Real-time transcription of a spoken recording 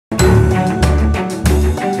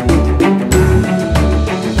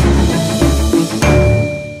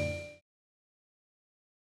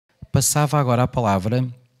passava agora a palavra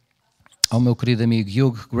ao meu querido amigo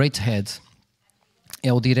Hugh Greathead.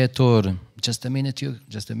 É o diretor... Just a minute, Hugh.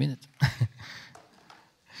 Just a minute.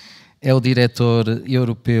 É o diretor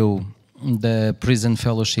europeu da Prison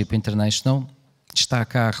Fellowship International. Está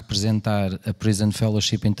cá a representar a Prison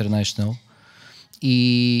Fellowship International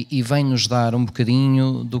e vem-nos dar um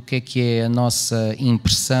bocadinho do que é a nossa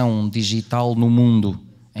impressão digital no mundo,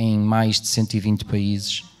 em mais de 120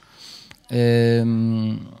 países.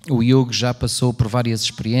 O Hugh já passou por várias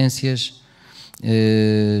experiências,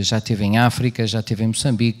 já esteve em África, já esteve em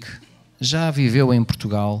Moçambique, já viveu em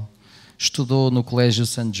Portugal, estudou no Colégio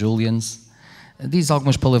St. Julian's, diz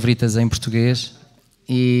algumas palavritas em português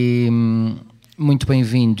e muito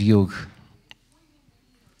bem-vindo, Hugh.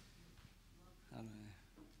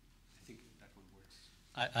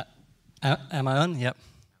 Am I on? Yep.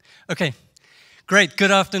 Okay. Great.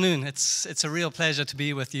 Good afternoon. It's a real pleasure to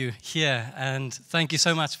be with you here, and thank you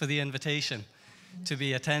so much for the invitation to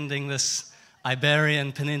be attending this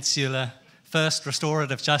Iberian Peninsula First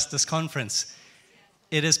Restorative Justice Conference.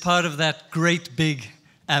 It is part of that great big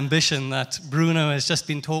ambition that Bruno has just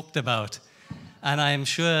been talked about. And I am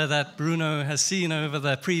sure that Bruno has seen over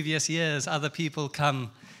the previous years other people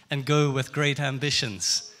come and go with great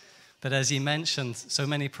ambitions. But as he mentioned, so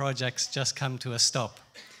many projects just come to a stop.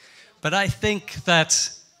 But I think that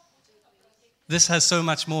this has so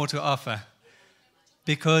much more to offer,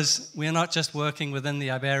 because we're not just working within the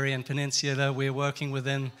Iberian Peninsula, we're working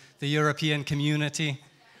within the European community,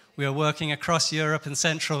 we are working across Europe and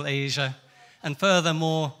Central Asia, and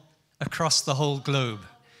furthermore, across the whole globe.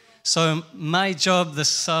 So my job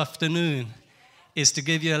this afternoon is to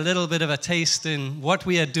give you a little bit of a taste in what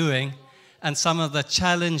we are doing and some of the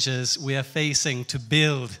challenges we are facing to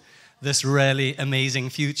build this really amazing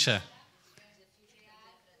future.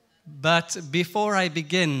 But before I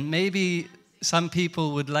begin, maybe some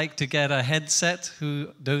people would like to get a headset who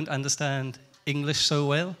don't understand English so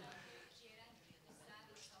well.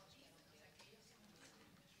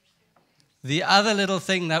 The other little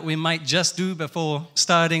thing that we might just do before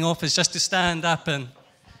starting off is just to stand up and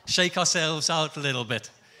shake ourselves out a little bit.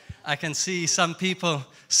 I can see some people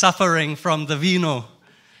suffering from the vino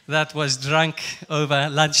that was drunk over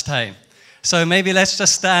lunchtime. So maybe let's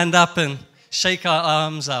just stand up and shake our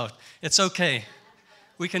arms out. It's okay.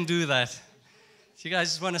 We can do that. Do you guys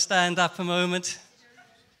just want to stand up a moment?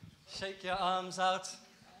 Shake your arms out.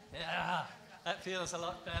 Yeah, that feels a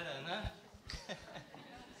lot better, no?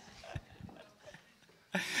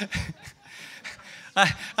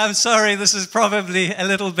 I'm sorry, this is probably a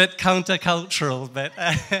little bit countercultural, but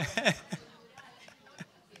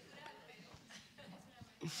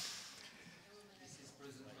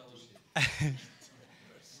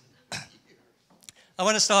I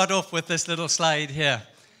want to start off with this little slide here.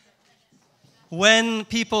 When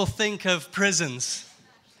people think of prisons,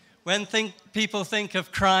 when people think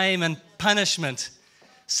of crime and punishment,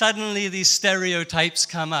 suddenly these stereotypes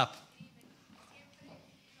come up.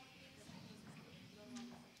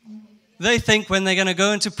 They think when they're going to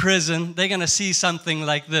go into prison, they're going to see something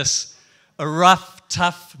like this. A rough,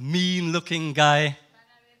 tough, mean-looking guy.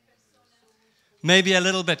 Maybe a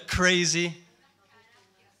little bit crazy.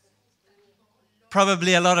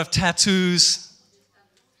 Probably a lot of tattoos.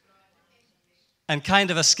 And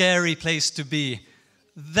kind of a scary place to be.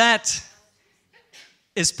 That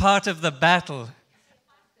is part of the battle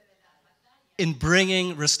in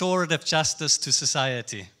bringing restorative justice to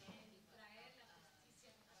society.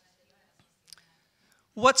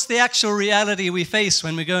 What's the actual reality we face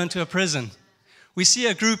when we go into a prison? We see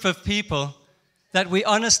a group of people that we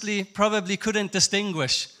honestly probably couldn't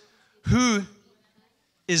distinguish. Who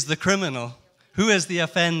is the criminal? Who is the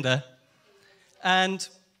offender? And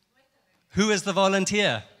who is the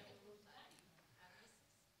volunteer?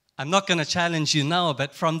 I'm not going to challenge you now,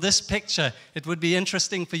 but from this picture, it would be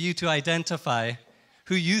interesting for you to identify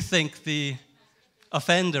who you think the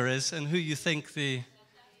offender is and who you think the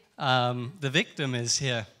victim is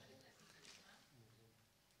here.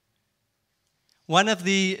 One of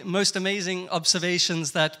the most amazing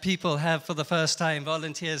observations that people have for the first time,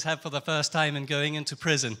 volunteers have for the first time in going into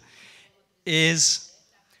prison, is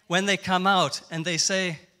when they come out and they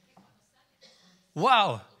say,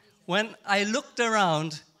 wow, when I looked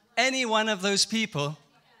around, any one of those people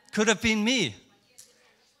could have been me,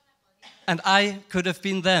 and I could have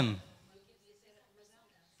been them.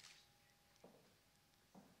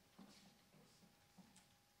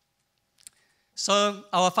 So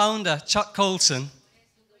our founder, Chuck Colson,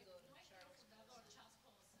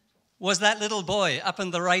 was that little boy up in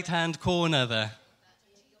the right-hand corner there.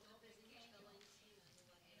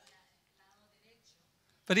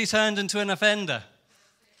 But he turned into an offender.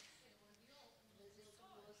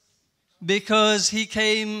 because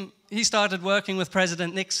he started working with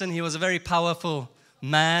President Nixon. He was a very powerful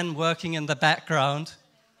man working in the background.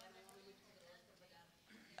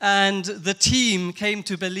 And the team came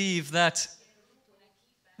to believe that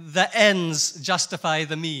the ends justify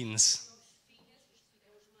the means.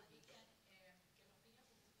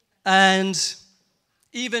 And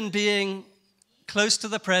even being close to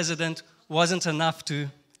the president wasn't enough to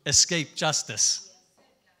escape justice.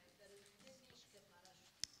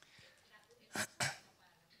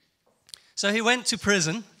 So he went to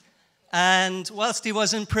prison, and whilst he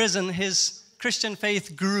was in prison, his Christian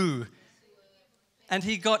faith grew, and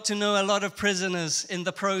he got to know a lot of prisoners in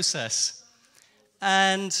the process.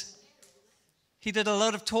 And he did a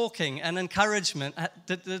lot of talking and encouragement,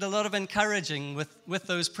 did a lot of encouraging with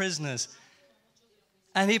those prisoners.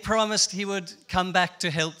 And he promised he would come back to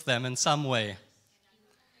help them in some way.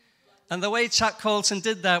 And the way Chuck Colson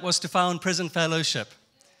did that was to found Prison Fellowship.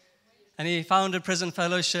 And he founded Prison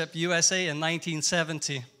Fellowship USA in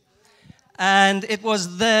 1970. And it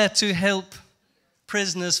was there to help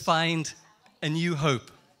prisoners find a new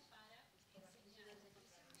hope.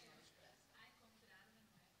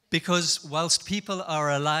 Because whilst people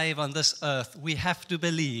are alive on this earth, we have to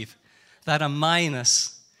believe that a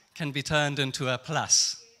minus can be turned into a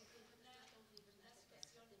plus.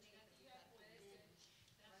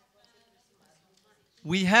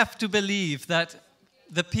 We have to believe that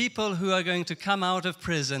the people who are going to come out of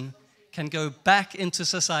prison can go back into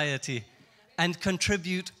society and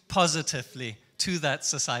contribute positively to that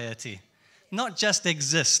society. Not just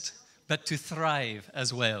exist, but to thrive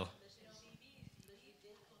as well.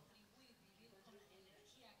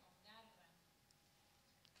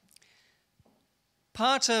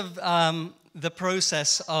 Part of the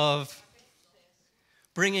process of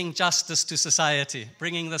bringing justice to society,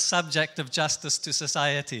 bringing the subject of justice to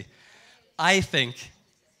society, I think,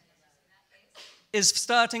 is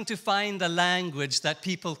starting to find a language that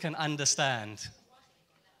people can understand.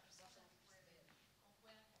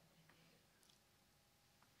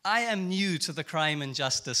 I am new to the crime and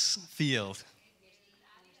justice field.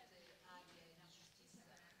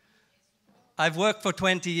 I've worked for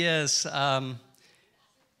 20 years,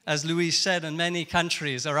 as Luís said, in many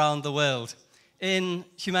countries around the world, in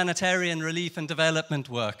humanitarian relief and development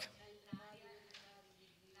work.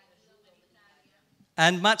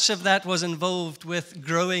 And much of that was involved with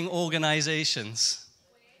growing organizations.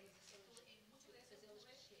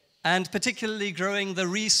 And particularly growing the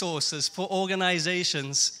resources for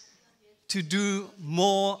organizations to do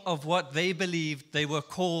more of what they believed they were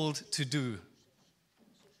called to do.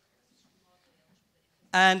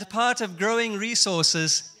 And part of growing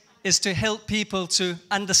resources is to help people to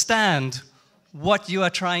understand what you are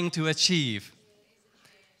trying to achieve.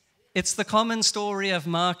 It's the common story of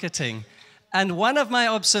marketing. And one of my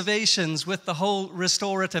observations with the whole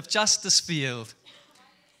restorative justice field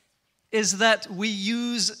is that we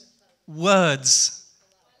use words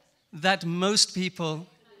that most people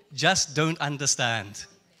just don't understand.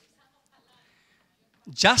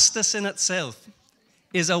 Justice in itself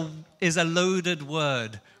is a loaded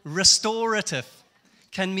word. Restorative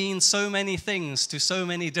can mean so many things to so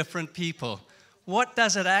many different people. What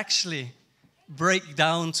does it actually break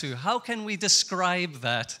down to? How can we describe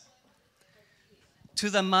that to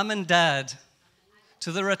the mum and dad,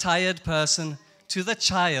 to the retired person, to the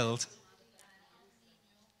child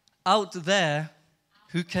out there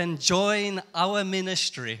who can join our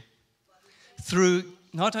ministry through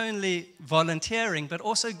not only volunteering, but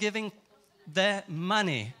also giving their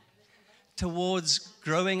money towards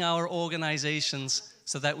growing our organizations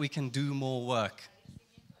so that we can do more work.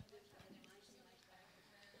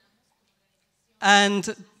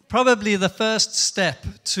 And probably the first step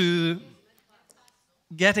to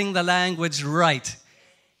getting the language right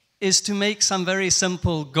is to make some very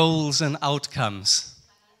simple goals and outcomes.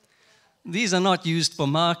 These are not used for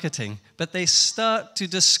marketing, but they start to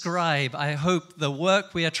describe, I hope, the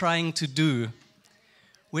work we are trying to do,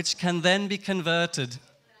 which can then be converted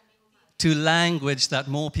to language that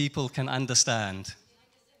more people can understand.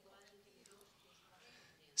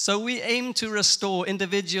 So we aim to restore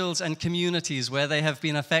individuals and communities where they have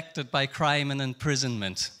been affected by crime and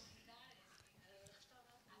imprisonment.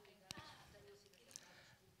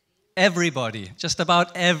 Everybody, just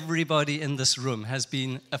about everybody in this room has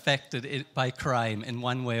been affected by crime in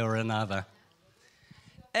one way or another.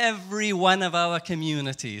 Every one of our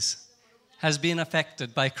communities has been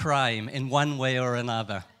affected by crime in one way or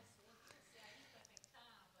another.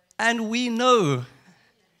 And we know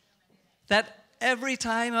that every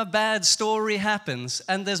time a bad story happens,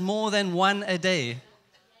 and there's more than one a day,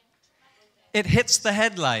 it hits the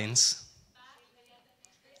headlines.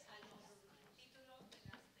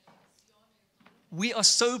 we are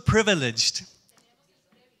so privileged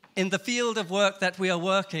in the field of work that we are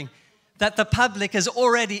working that the public is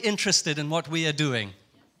already interested in what we are doing.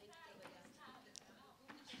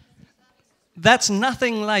 That's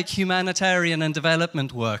nothing like humanitarian and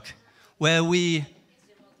development work, where we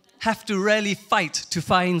have to really fight to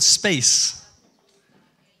find space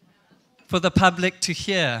for the public to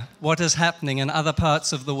hear what is happening in other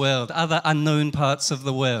parts of the world, other unknown parts of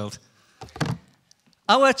the world.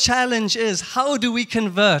 Our challenge is, how do we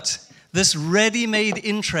convert this ready-made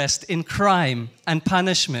interest in crime and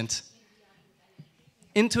punishment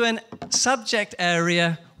into a subject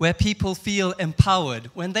area where people feel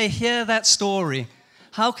empowered? When they hear that story,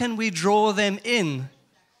 how can we draw them in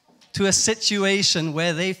to a situation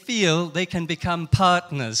where they feel they can become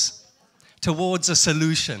partners towards a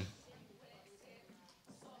solution?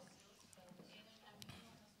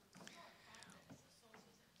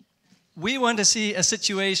 We want to see a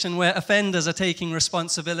situation where offenders are taking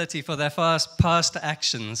responsibility for their past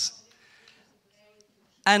actions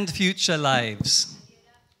and future lives.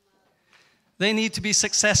 They need to be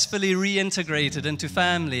successfully reintegrated into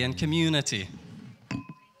family and community.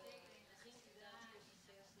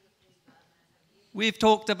 We've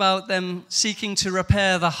talked about them seeking to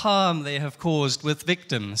repair the harm they have caused with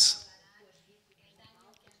victims.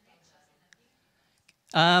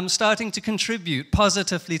 Starting to contribute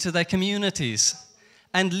positively to their communities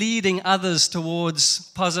and leading others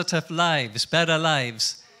towards positive lives, better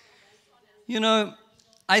lives. You know,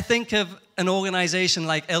 I think of an organization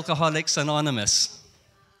like Alcoholics Anonymous.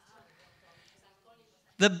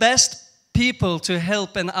 The best people to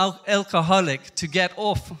help an alcoholic to get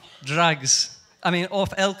off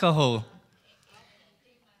off alcohol,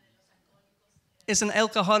 is an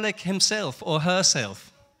alcoholic himself or herself.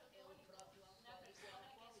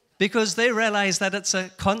 Because they realize that it's a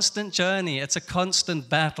constant journey, it's a constant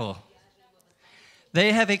battle.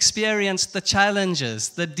 They have experienced the challenges,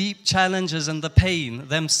 the deep challenges and the pain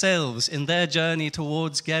themselves in their journey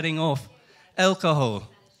towards getting off alcohol.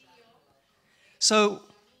 So,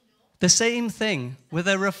 the same thing with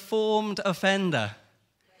a reformed offender.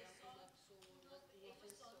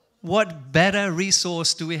 What better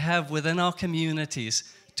resource do we have within our communities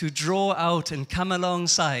to draw out and come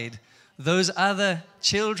alongside those other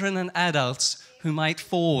children and adults who might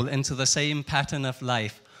fall into the same pattern of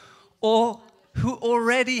life, or who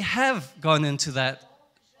already have gone into that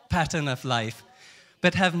pattern of life,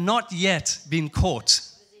 but have not yet been caught.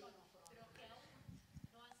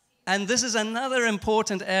 And this is another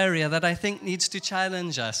important area that I think needs to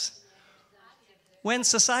challenge us. When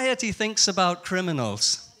society thinks about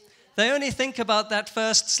criminals, they only think about that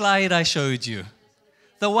first slide I showed you,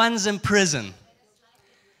 the ones in prison.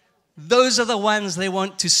 Those are the ones they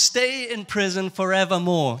want to stay in prison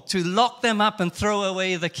forevermore, to lock them up and throw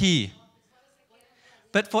away the key.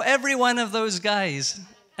 But for every one of those guys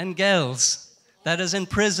and girls that is in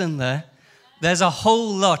prison there's a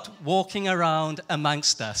whole lot walking around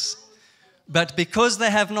amongst us. But because they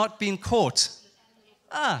have not been caught,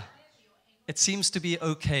 it seems to be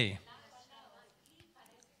okay.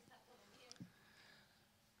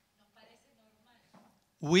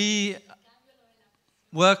 We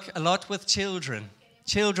work a lot with children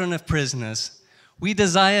of prisoners. We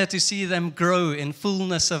desire to see them grow in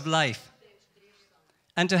fullness of life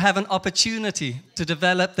and to have an opportunity to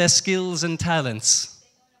develop their skills and talents.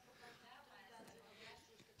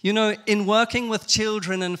 You know, in working with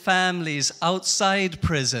children and families outside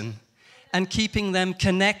prison and keeping them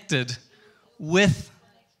connected with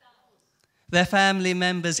their family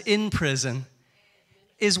members in prison,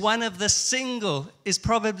 is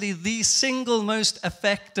probably the single most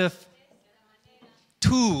effective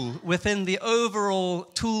tool within the overall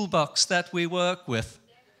toolbox that we work with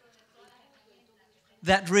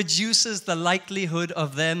that reduces the likelihood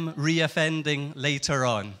of them reoffending later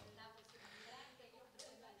on.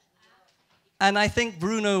 And I think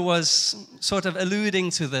Bruno was sort of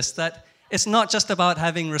alluding to this, that it's not just about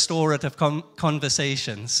having restorative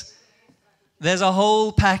conversations. There's a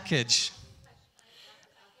whole package.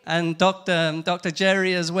 And Dr.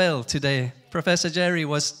 Jerry as well today, Professor Jerry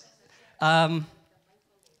was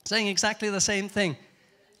saying exactly the same thing.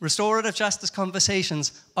 Restorative justice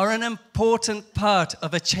conversations are an important part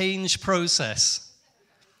of a change process.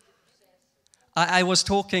 I was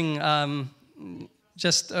talking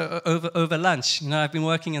just over lunch. You know, I've been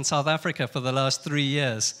working in South Africa for the last 3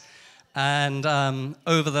 years. And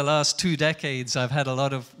over the last 2 decades, I've had a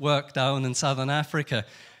lot of work down in Southern Africa.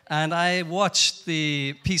 And I watched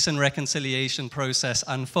the peace and reconciliation process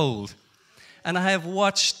unfold. And I have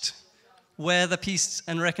watched where the peace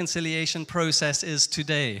and reconciliation process is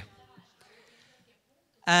today.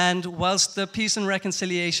 And whilst the peace and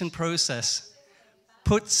reconciliation process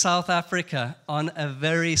put South Africa on a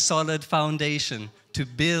very solid foundation to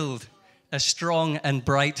build a strong and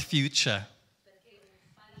bright future,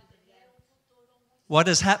 what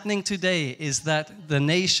is happening today is that the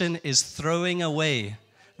nation is throwing away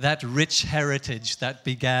that rich heritage that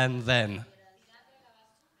began then.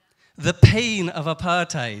 The pain of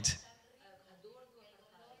apartheid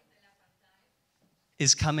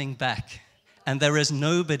is coming back, and there is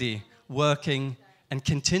nobody working and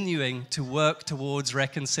continuing to work towards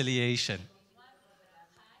reconciliation.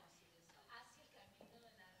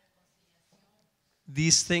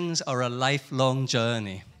 These things are a lifelong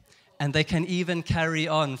journey, and they can even carry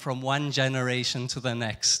on from one generation to the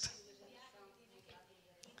next.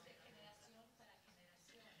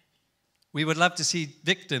 We would love to see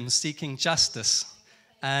victims seeking justice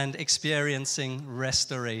and experiencing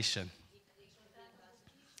restoration.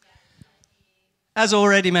 As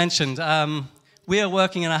already mentioned, we are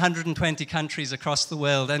working in 120 countries across the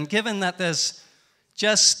world, and given that there's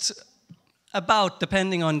just about,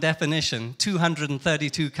 depending on definition,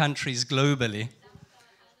 232 countries globally,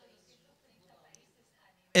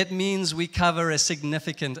 it means we cover a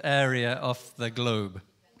significant area of the globe.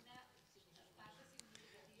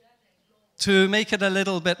 To make it a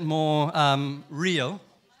little bit more real,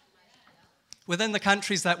 within the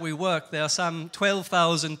countries that we work, there are some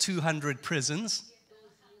 12,200 prisons.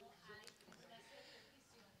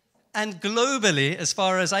 And globally, as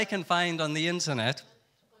far as I can find on the internet,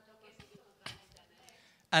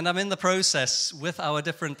 and I'm in the process with our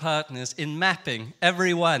different partners in mapping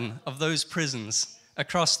every one of those prisons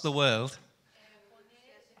across the world,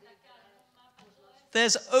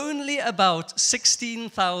 there's only about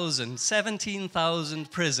 16,000, 17,000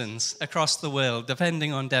 prisons across the world,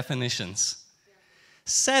 depending on definitions.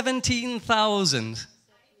 17,000.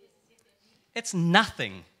 It's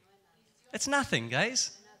nothing. It's nothing,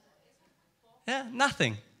 guys. Yeah,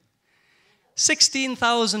 nothing.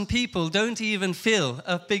 16,000 people don't even fill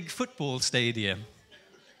a big football stadium.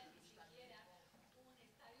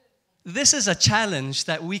 This is a challenge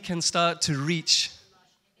that we can start to reach.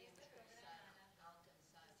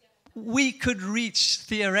 We could reach,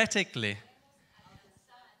 theoretically,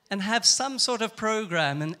 and have some sort of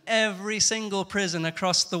program in every single prison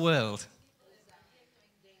across the world.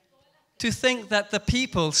 To think that the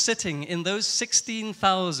people sitting in those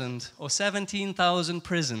 16,000 or 17,000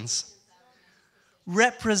 prisons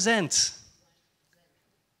represent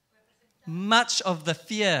much of the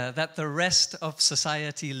fear that the rest of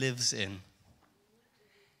society lives in.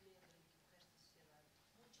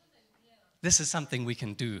 This is something we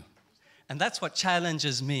can do. And that's what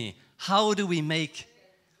challenges me. How do we make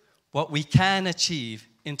what we can achieve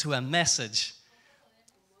into a message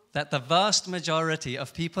that the vast majority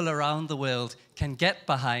of people around the world can get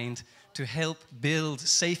behind to help build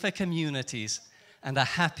safer communities and a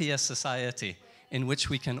happier society in which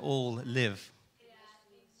we can all live?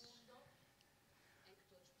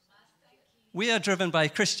 We are driven by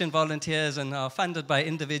Christian volunteers and are funded by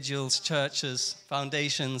individuals, churches,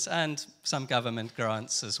 foundations, and some government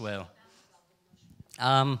grants as well.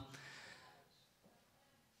 I'm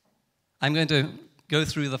going to go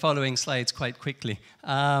through the following slides quite quickly.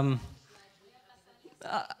 Our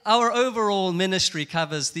overall ministry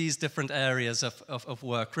covers these different areas of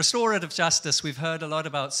work. Restorative justice, we've heard a lot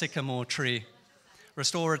about Sycamore Tree.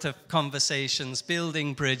 Restorative conversations,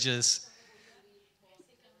 building bridges.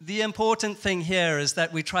 The important thing here is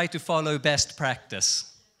that we try to follow best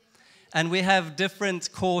practice. And we have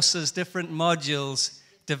different courses, different modules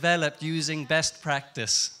developed using best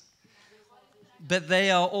practice. But they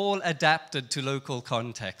are all adapted to local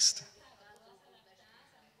context.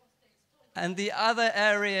 And the other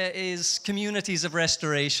area is communities of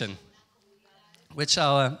restoration, which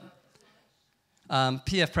our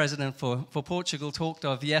PF president for Portugal talked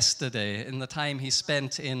of yesterday in the time he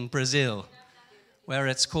spent in Brazil, where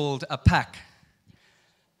it's called a PAC.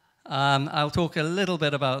 I'll talk a little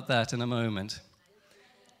bit about that in a moment.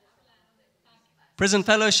 Prison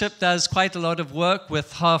Fellowship does quite a lot of work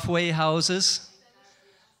with halfway houses.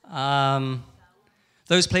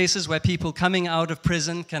 Those places where people coming out of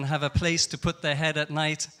prison can have a place to put their head at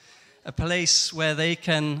night, a place where they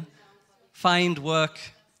can find work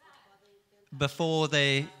before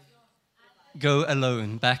they go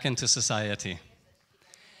alone back into society.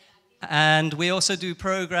 And we also do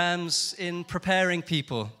programs in preparing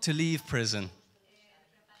people to leave prison.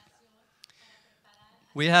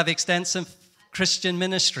 We have extensive Christian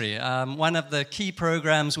ministry. One of the key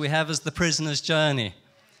programs we have is the Prisoner's Journey.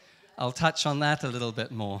 I'll touch on that a little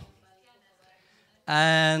bit more.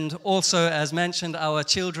 And also, as mentioned, our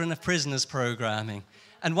Children of Prisoners programming.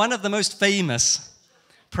 And one of the most famous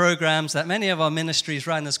programs that many of our ministries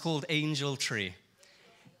run is called Angel Tree.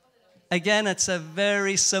 Again, it's a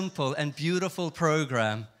very simple and beautiful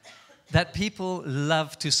program that people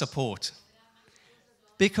love to support.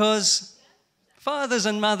 Because fathers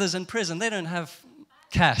and mothers in prison, they don't have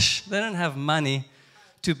cash, they don't have money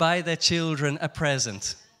to buy their children a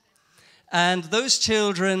present. And those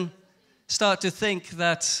children start to think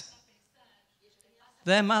that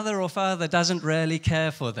their mother or father doesn't really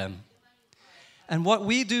care for them. And what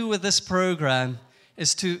we do with this program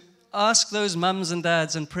is to ask those mums and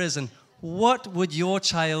dads in prison, what would your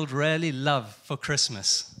child really love for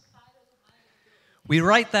Christmas? We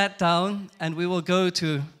write that down, and we will go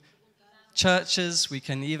to churches, we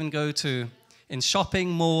can even go to in shopping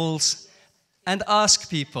malls, and ask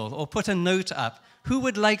people, or put a note up, who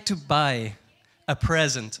would like to buy a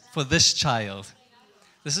present for this child?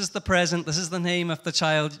 This is the present, this is the name of the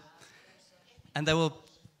child, and they will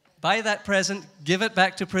buy that present, give it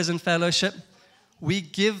back to Prison Fellowship. We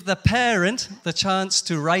give the parent the chance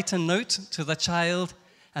to write a note to the child,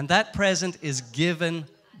 and that present is given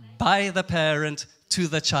by the parent to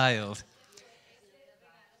the child.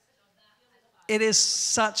 It is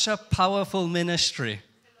such a powerful ministry,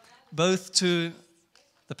 both to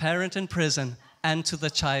the parent in prison and to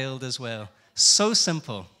the child as well. So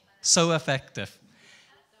simple, so effective.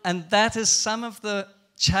 And that is some of the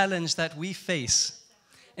challenge that we face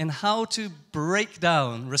in how to break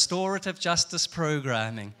down restorative justice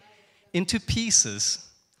programming into pieces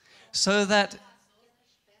so that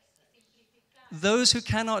those who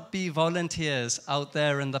cannot be volunteers out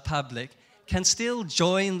there in the public can still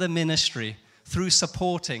join the ministry through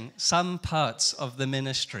supporting some parts of the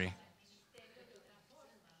ministry.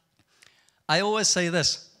 I always say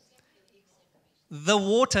this, the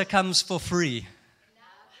water comes for free,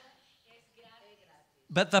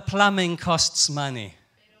 but the plumbing costs money.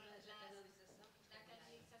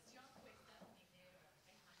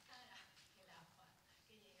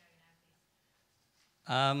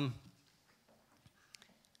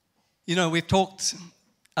 You know, we've talked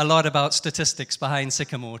a lot about statistics behind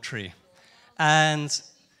Sycamore Tree. And,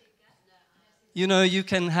 you know, you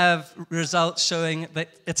can have results showing that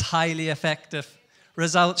it's highly effective,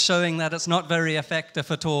 results showing that it's not very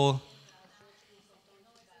effective at all.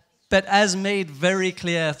 But as made very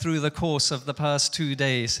clear through the course of the past 2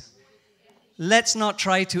 days, let's not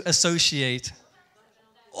try to associate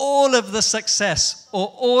all of the success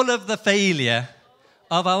or all of the failure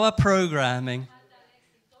of our programming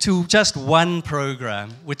to just one program,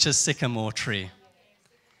 which is Sycamore Tree.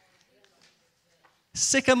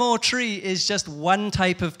 Sycamore Tree is just one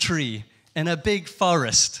type of tree in a big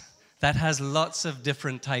forest that has lots of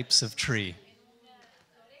different types of tree.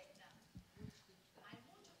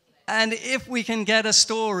 And if we can get a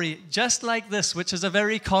story just like this, which is a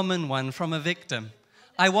very common one from a victim,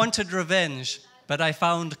 I wanted revenge, but I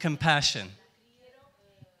found compassion.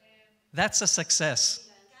 That's a success.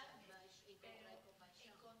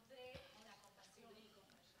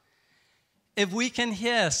 If we can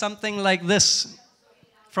hear something like this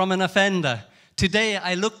from an offender, today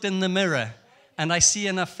I looked in the mirror and I see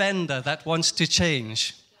an offender that wants to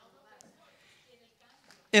change.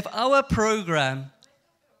 If our program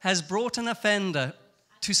has brought an offender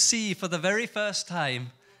to see for the very first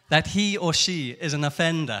time that he or she is an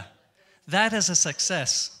offender, that is a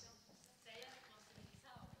success.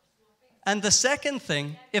 And the second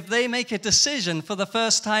thing, if they make a decision for the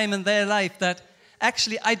first time in their life that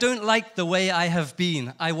actually I don't like the way I have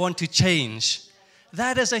been, I want to change,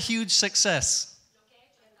 that is a huge success.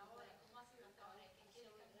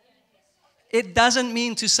 It doesn't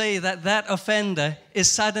mean to say that that offender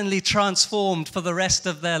is suddenly transformed for the rest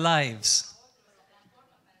of their lives.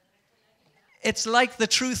 It's like the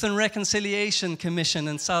Truth and Reconciliation Commission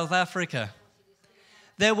in South Africa.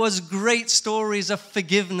 There was great stories of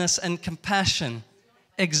forgiveness and compassion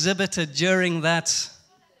exhibited during that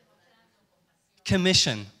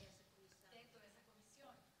commission.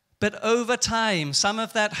 But over time, some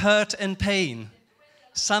of that hurt and pain,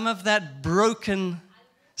 some of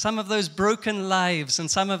those broken lives,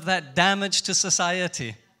 and some of that damage to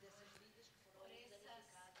society,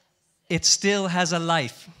 it still has a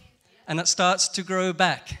life, and it starts to grow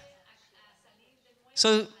back.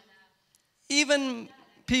 So even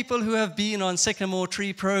people who have been on Sycamore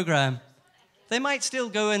Tree program, they might still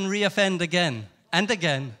go and reoffend again and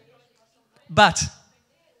again, but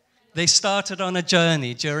they started on a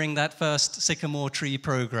journey during that first Sycamore Tree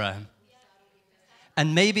program.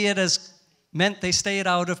 And maybe it has meant they stayed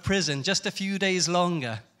out of prison just a few days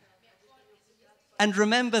longer. And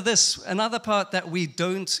remember this, another part that we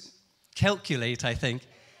don't calculate, I think,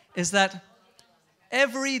 is that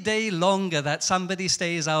Every day longer that somebody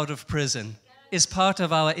stays out of prison is part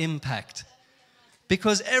of our impact.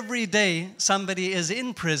 Because every day somebody is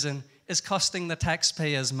in prison is costing the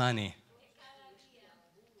taxpayers money.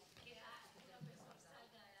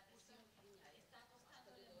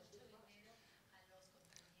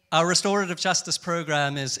 Our restorative justice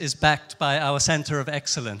program is backed by our Center of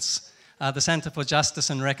Excellence, the Center for Justice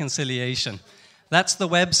and Reconciliation. That's the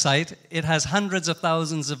website. It has hundreds of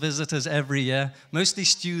thousands of visitors every year, mostly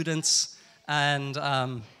students and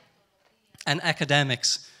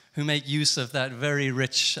academics who make use of that very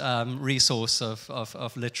rich resource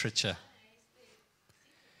of literature.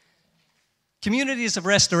 Communities of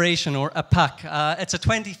Restoration, or APAC, it's a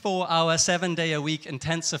 24-hour, 7-day-a-week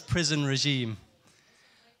intensive prison regime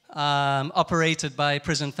operated by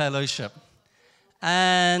Prison Fellowship.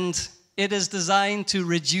 And it is designed to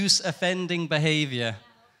reduce offending behavior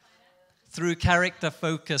through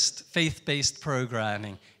character-focused, faith-based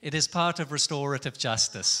programming. It is part of restorative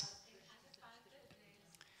justice.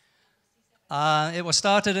 It was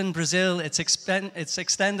started in Brazil. It's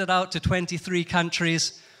extended out to 23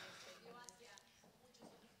 countries.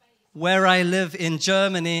 Where I live in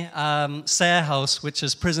Germany, House, which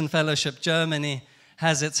is Prison Fellowship Germany,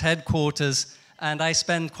 has its headquarters, and I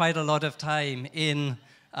spend quite a lot of time in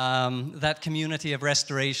that community of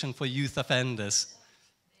restoration for youth offenders.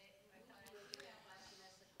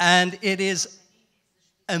 And it is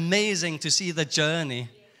amazing to see the journey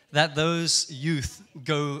that those youth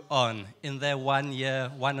go on in their 1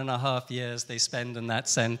 year, 1.5 years they spend in that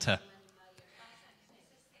center.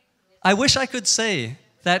 I wish I could say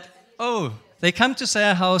that, oh, they come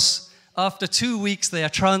to House, after 2 weeks they are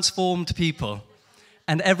transformed people,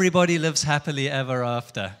 and everybody lives happily ever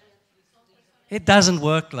after. It doesn't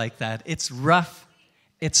work like that. It's rough,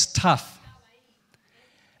 it's tough,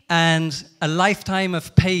 and a lifetime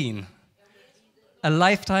of pain, a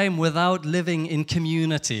lifetime without living in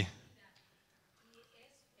community.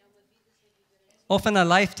 Often a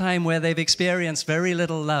lifetime where they've experienced very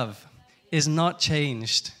little love is not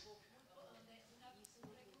changed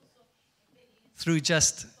through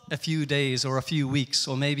just a few days or a few weeks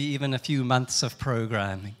or maybe even a few months of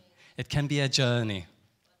programming. It can be a journey.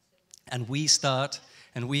 And we start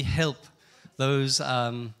and we help those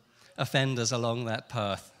offenders along that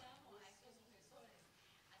path.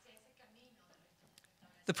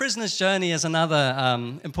 The Prisoner's Journey is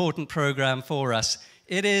another important program for us.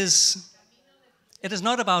 It is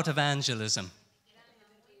not about evangelism.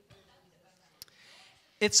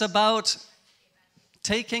 It's about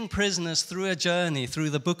taking prisoners through a journey through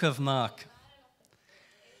the book of Mark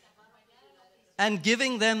and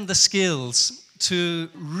giving them the skills to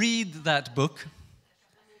read that book,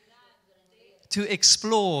 to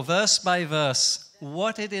explore verse by verse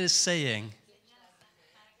what it is saying,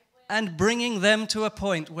 and bringing them to a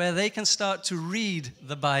point where they can start to read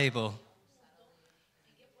the Bible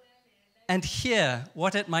and hear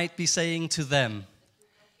what it might be saying to them,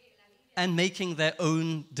 and making their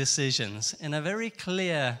own decisions in a very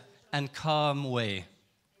clear and calm way.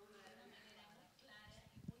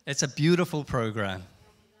 It's a beautiful program.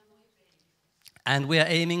 And we are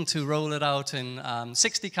aiming to roll it out in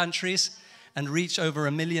 60 countries and reach over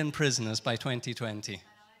 1 million prisoners by 2020.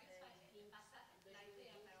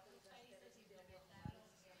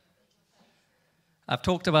 I've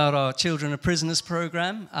talked about our Children of Prisoners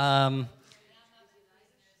program.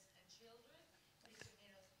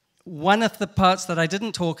 One of the parts that I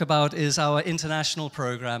didn't talk about is our international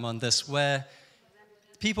program on this, where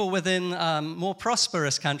people within more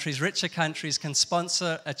prosperous countries, richer countries, can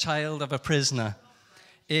sponsor a child of a prisoner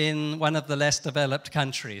in one of the less developed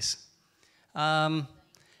countries.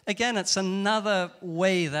 Again, it's another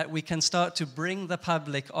way that we can start to bring the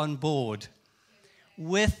public on board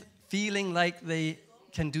with feeling like they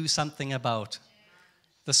can do something about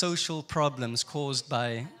the social problems caused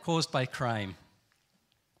by crime.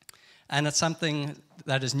 And it's something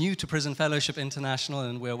that is new to Prison Fellowship International,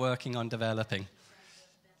 and we're working on developing.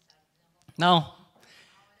 Now,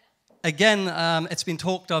 again, it's been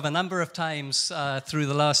talked of a number of times through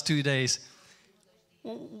the last 2 days.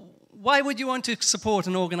 Why would you want to support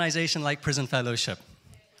an organization like Prison Fellowship?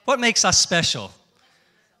 What makes us special?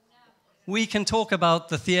 We can talk about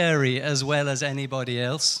the theory as well as anybody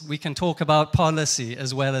else. We can talk about policy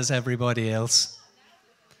as well as everybody else.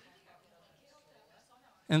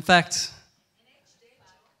 In fact,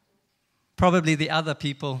 probably the other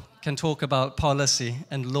people can talk about policy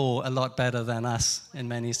and law a lot better than us in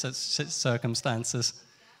many circumstances.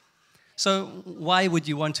 So why would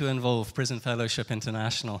you want to involve Prison Fellowship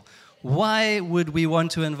International? Why would we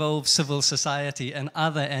want to involve civil society and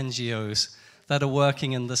other NGOs that are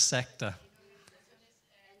working in this sector?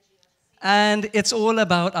 And it's all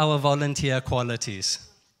about our volunteer qualities.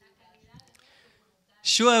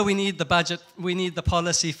 Sure, we need the budget, we need the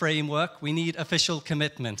policy framework, we need official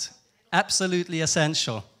commitment. Absolutely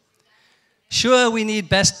essential. Sure, we need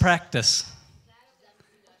best practice.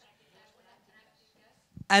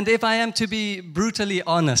 And if I am to be brutally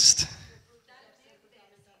honest,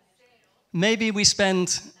 maybe we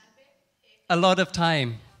spend a lot of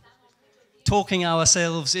time talking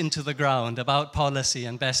ourselves into the ground about policy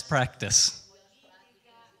and best practice.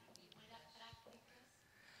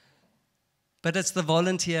 But it's the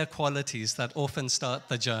volunteer qualities that often start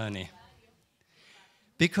the journey.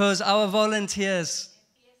 Because our volunteers,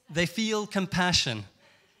 they feel compassion.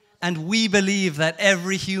 And we believe that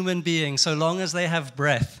every human being, so long as they have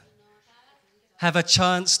breath, have a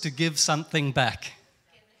chance to give something back.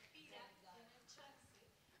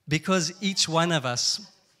 Because each one of us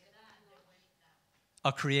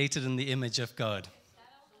are created in the image of God.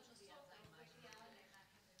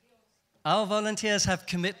 Our volunteers have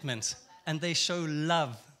commitment, and they show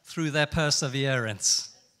love through their perseverance.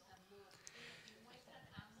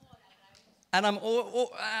 And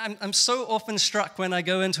I'm so often struck when I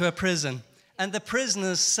go into a prison, and the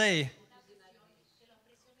prisoners say,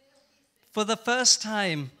 for the first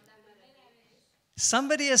time,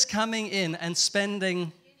 somebody is coming in and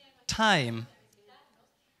spending time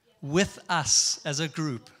with us as a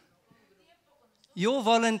group. Your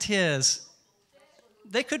volunteers,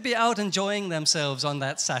 they could be out enjoying themselves on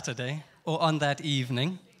that Saturday or on that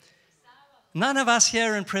evening. None of us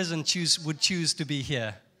here in prison would choose to be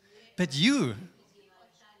here. But you're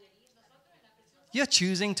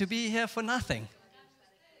choosing to be here for nothing,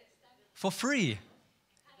 for free.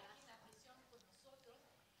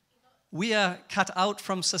 We are cut out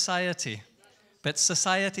from society, but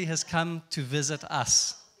society has come to visit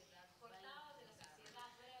us.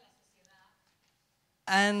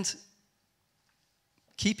 And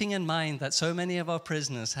keeping in mind that so many of our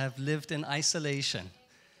prisoners have lived in isolation,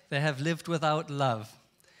 they have lived without love,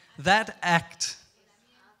 that act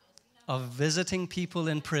of visiting people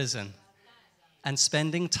in prison and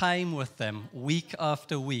spending time with them week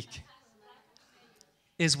after week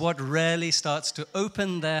is what really starts to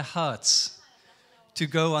open their hearts to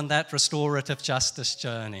go on that restorative justice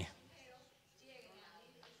journey.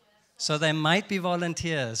 So there might be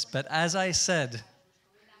volunteers, but as I said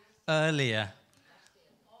earlier,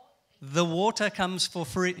 the water comes for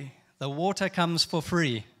free. The water comes for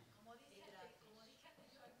free.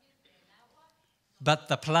 But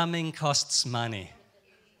the plumbing costs money.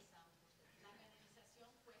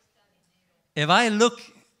 If I look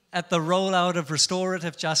at the rollout of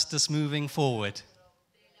restorative justice moving forward,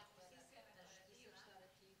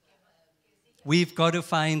 we've got to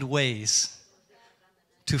find ways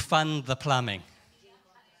to fund the plumbing.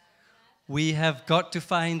 We have got to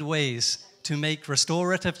find ways to make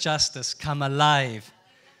restorative justice come alive,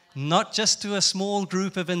 not just to a small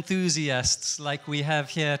group of enthusiasts like we have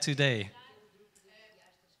here today,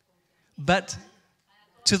 but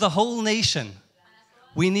to the whole nation.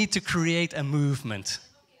 We need to create a movement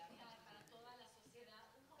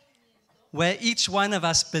where each one of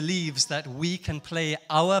us believes that we can play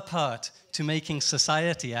our part to making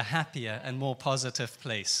society a happier and more positive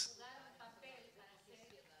place.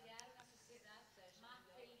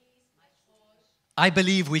 I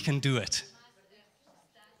believe we can do it.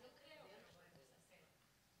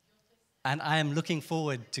 And I am looking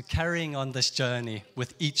forward to carrying on this journey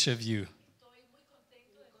with each of you.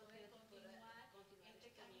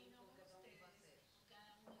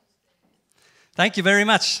 Thank you very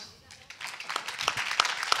much.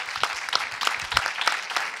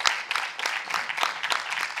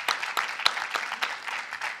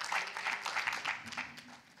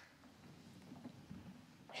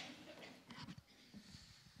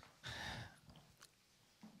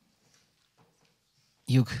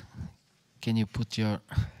 Hugh, can you put your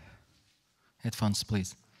headphones,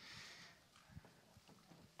 please?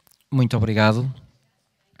 Muito obrigado.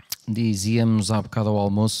 Dizíamos há bocado ao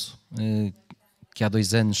almoço que há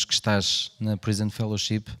 2 anos que estás na Prison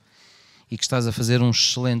Fellowship e que estás a fazer um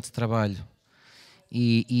excelente trabalho.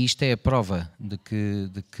 E isto é a prova de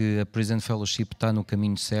que a Prison Fellowship está no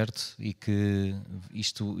caminho certo e que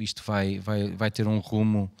isto vai ter um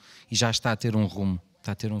rumo, e já está a ter um rumo,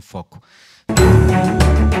 está a ter um foco.